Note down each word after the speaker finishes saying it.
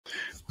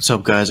What's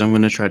up, guys? I'm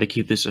going to try to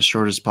keep this as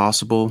short as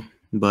possible,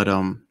 but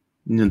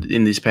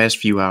in these past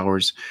few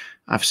hours,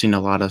 I've seen a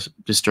lot of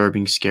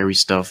disturbing, scary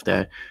stuff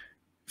that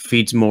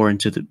feeds more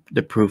into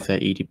the proof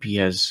that EDP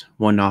has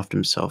one-offed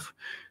himself.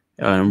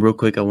 Real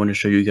quick, I want to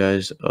show you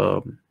guys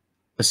a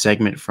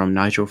segment from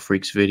Nitro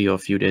Freak's video a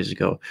few days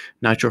ago.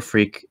 Nitro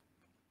Freak,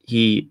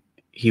 he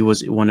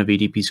was one of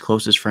EDP's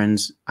closest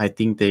friends. I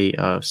think they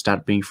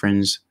stopped being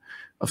friends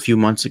a few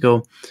months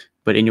ago.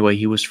 But anyway,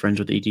 he was friends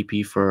with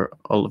EDP for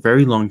a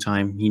very long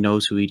time. He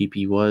knows who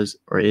EDP was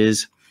or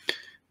is.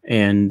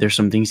 And there's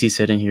some things he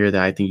said in here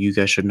that I think you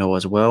guys should know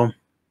as well.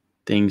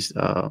 Things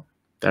that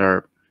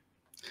are,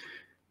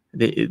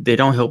 they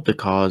don't help the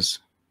cause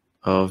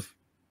of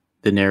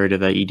the narrative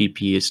that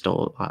EDP is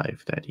still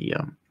alive, that he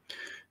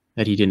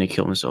didn't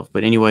kill himself.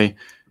 But anyway,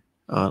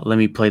 let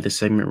me play the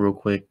segment real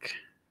quick.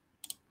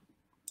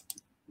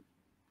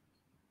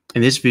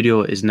 And this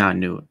video is not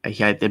new.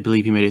 I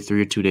believe he made it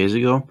 3 or 2 days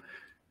ago.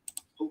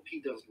 Hope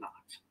he does not.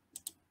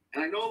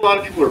 And I know a lot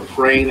of people are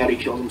praying that he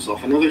kills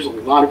himself. I know there's a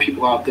lot of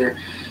people out there,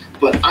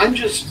 but I'd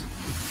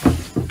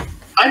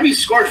be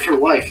scarred for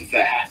life if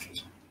that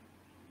happened.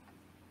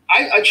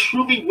 I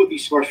truly would be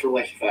scarred for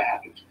life if that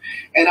happened.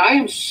 And I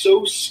am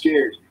so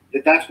scared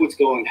that that's what's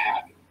going to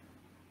happen.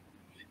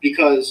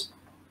 Because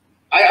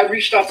I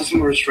reached out to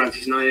some of his friends.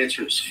 He's not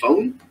answering his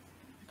phone.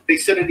 They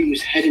said that he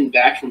was heading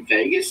back from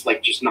Vegas,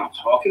 like just not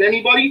talking to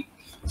anybody.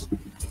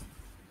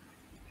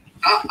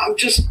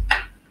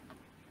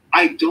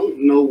 I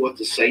don't know what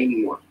to say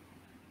anymore.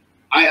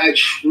 I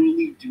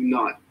truly do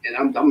not,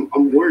 and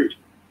I'm worried.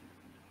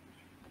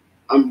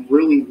 I'm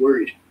really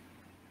worried,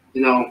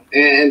 you know.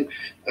 And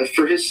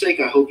for his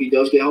sake, I hope he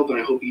does get help, and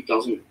I hope he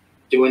doesn't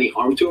do any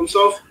harm to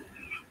himself.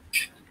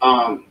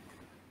 But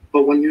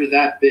when you're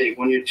that big,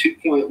 when you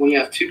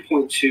have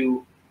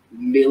 2.2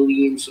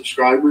 million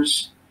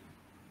subscribers,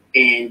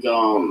 and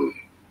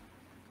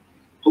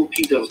hope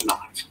he does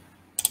not.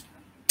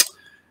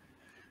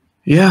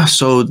 Yeah,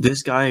 so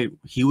this guy,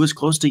 he was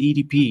close to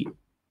EDP.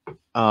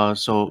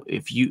 So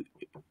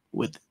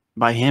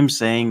by him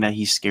saying that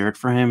he's scared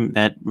for him,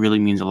 that really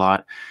means a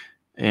lot.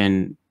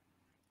 And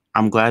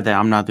I'm glad that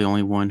I'm not the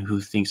only one who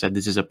thinks that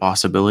this is a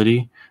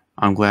possibility.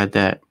 I'm glad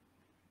that,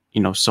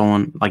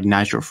 someone like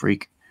Nitro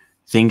Freak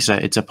thinks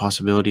that it's a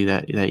possibility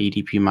that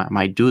EDP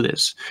might do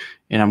this.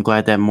 And I'm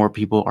glad that more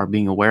people are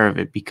being aware of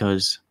it,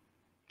 because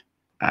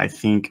I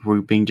think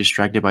we're being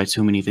distracted by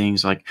too many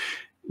things, like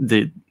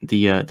the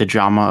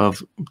drama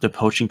of the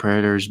poaching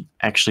predators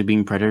actually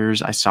being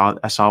predators.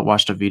 I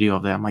watched a video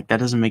of that. I'm like, that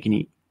doesn't make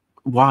any.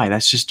 Why?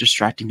 That's just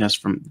distracting us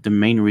from the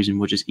main reason,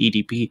 which is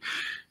EDP.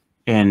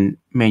 And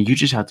man, you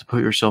just have to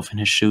put yourself in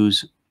his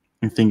shoes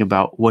and think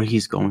about what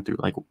he's going through.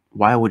 Like,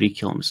 why would he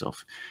kill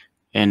himself?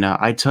 And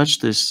I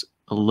touched this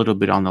a little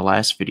bit on the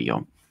last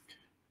video,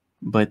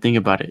 but think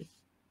about it.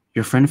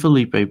 Your friend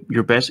Felipe,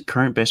 your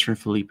current best friend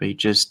Felipe,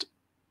 just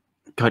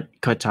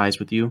cut ties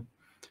with you.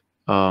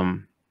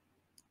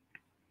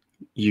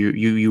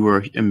 You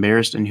were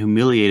embarrassed and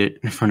humiliated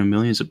in front of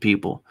millions of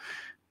people.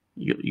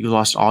 You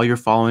lost all your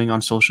following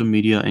on social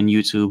media and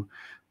YouTube.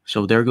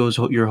 So there goes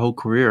your whole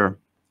career.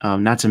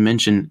 Not to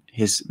mention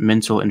his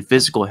mental and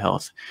physical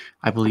health.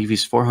 I believe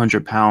he's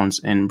 400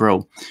 pounds. And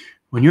bro,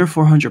 when you're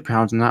 400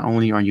 pounds, not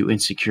only are you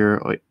insecure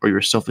or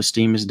your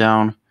self-esteem is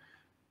down,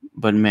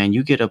 but man,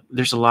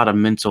 there's a lot of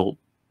mental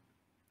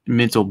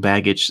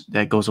baggage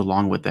that goes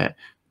along with that,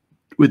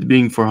 with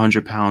being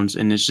 400 pounds.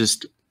 And it's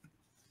just,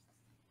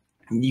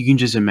 you can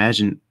just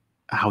imagine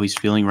how he's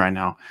feeling right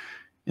now.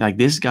 Like,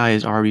 this guy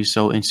is already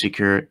so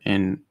insecure,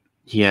 and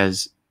he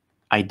has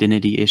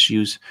identity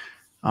issues.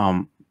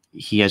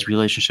 He has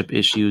relationship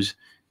issues.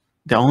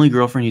 The only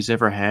girlfriend he's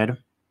ever had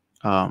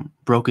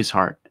broke his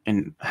heart.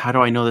 And how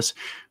do I know this?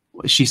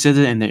 She said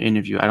it in the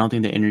interview. I don't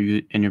think the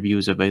interview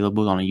is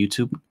available on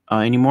YouTube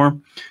anymore.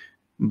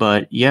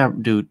 But yeah,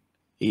 dude,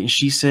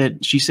 she said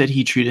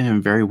he treated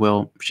him very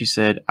well. She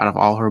said out of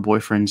all her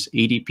boyfriends,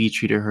 EDP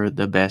treated her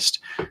the best,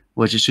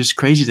 which is just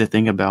crazy to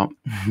think about,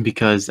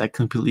 because that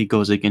completely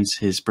goes against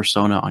his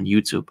persona on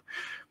YouTube.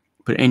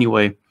 But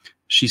anyway,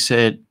 she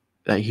said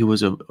that he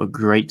was a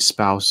great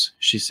spouse.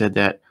 She said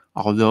that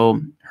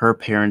although her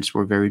parents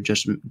were very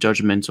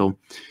judgmental,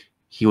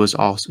 he was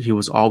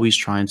always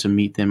trying to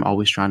meet them,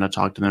 always trying to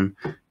talk to them.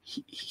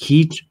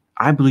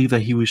 I believe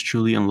that he was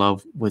truly in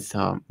love with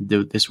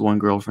this one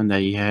girlfriend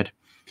that he had.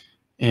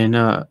 And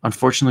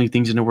unfortunately,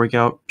 things didn't work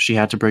out. She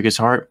had to break his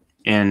heart.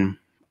 And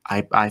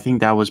I think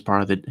that was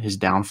part of his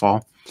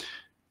downfall.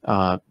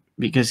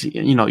 Because,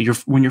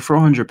 when you're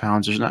 400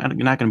 pounds, there's not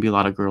going to be a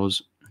lot of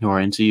girls who are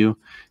into you.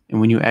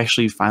 And when you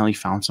actually finally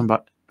find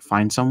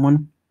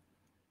someone,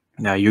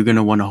 now you're going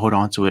to want to hold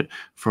on to it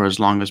for as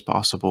long as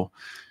possible.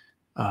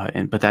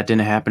 But that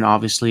didn't happen,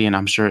 obviously. And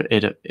I'm sure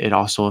it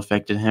also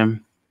affected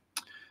him.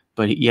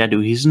 But yeah,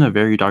 dude, he's in a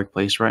very dark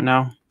place right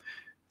now.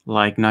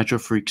 Like Nitro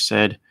Freak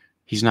said,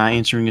 he's not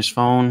answering his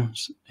phone.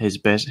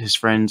 His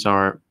friends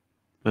are,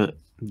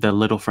 the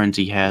little friends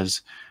he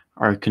has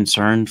are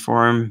concerned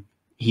for him.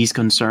 He's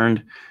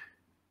concerned.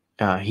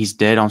 He's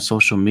dead on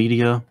social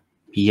media.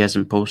 He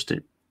hasn't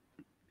posted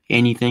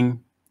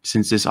anything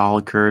since this all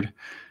occurred.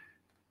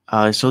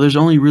 So there's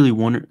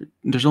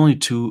only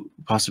two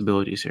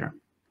possibilities here.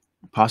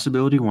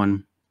 Possibility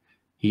one,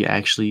 he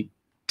actually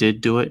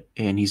did do it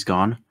and he's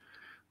gone,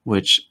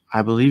 which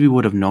I believe he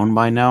would have known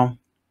by now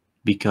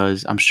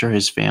because I'm sure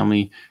his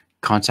family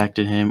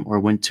contacted him or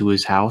went to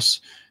his house.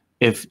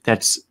 If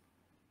that's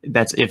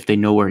if they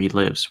know where he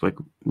lives. Like,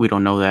 we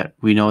don't know that.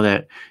 We know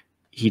that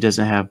he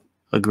doesn't have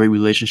a great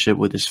relationship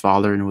with his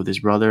father and with his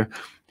brother.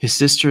 His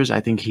sisters, I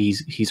think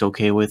he's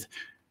okay with,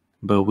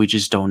 but we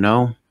just don't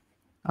know.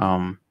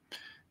 And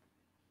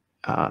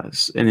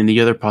then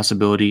the other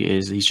possibility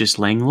is he's just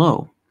laying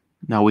low.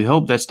 Now, we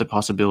hope that's the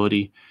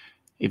possibility.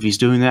 If he's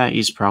doing that,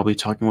 he's probably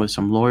talking with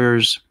some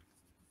lawyers,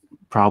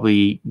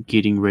 probably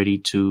getting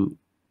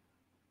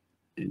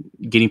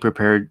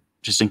prepared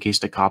just in case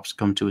the cops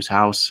come to his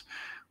house,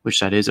 which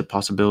that is a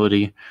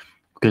possibility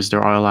because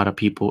there are a lot of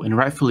people, and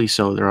rightfully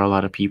so, there are a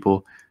lot of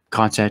people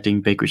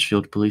contacting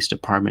Bakersfield Police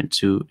Department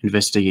to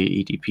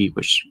investigate EDP,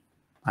 which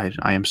I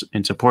am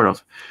in support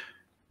of.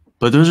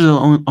 But those are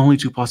the only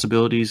two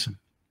possibilities.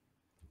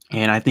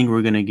 And I think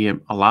we're going to get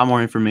a lot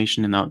more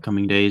information in the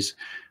upcoming days.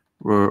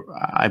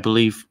 I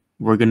believe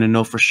we're going to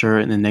know for sure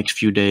in the next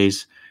few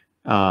days,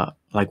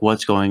 like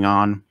what's going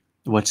on,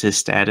 what's his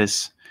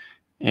status.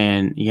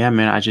 And yeah,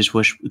 man, I just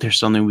wish there's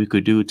something we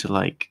could do to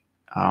like,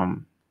 I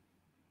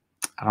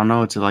don't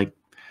know, to like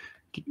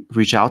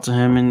reach out to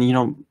him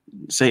and,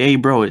 say, hey,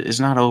 bro, it's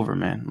not over,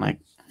 man. Like,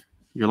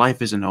 your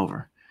life isn't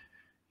over.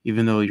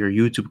 Even though your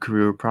YouTube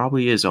career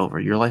probably is over,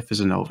 your life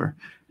isn't over.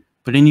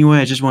 But anyway,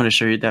 I just want to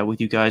share that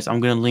with you guys. I'm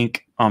going to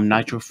link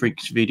Nitro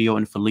Freak's video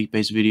and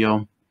Felipe's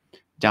video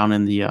down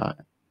in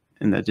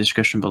the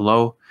description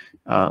below.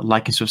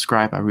 Like and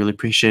subscribe. I really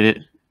appreciate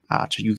it. To you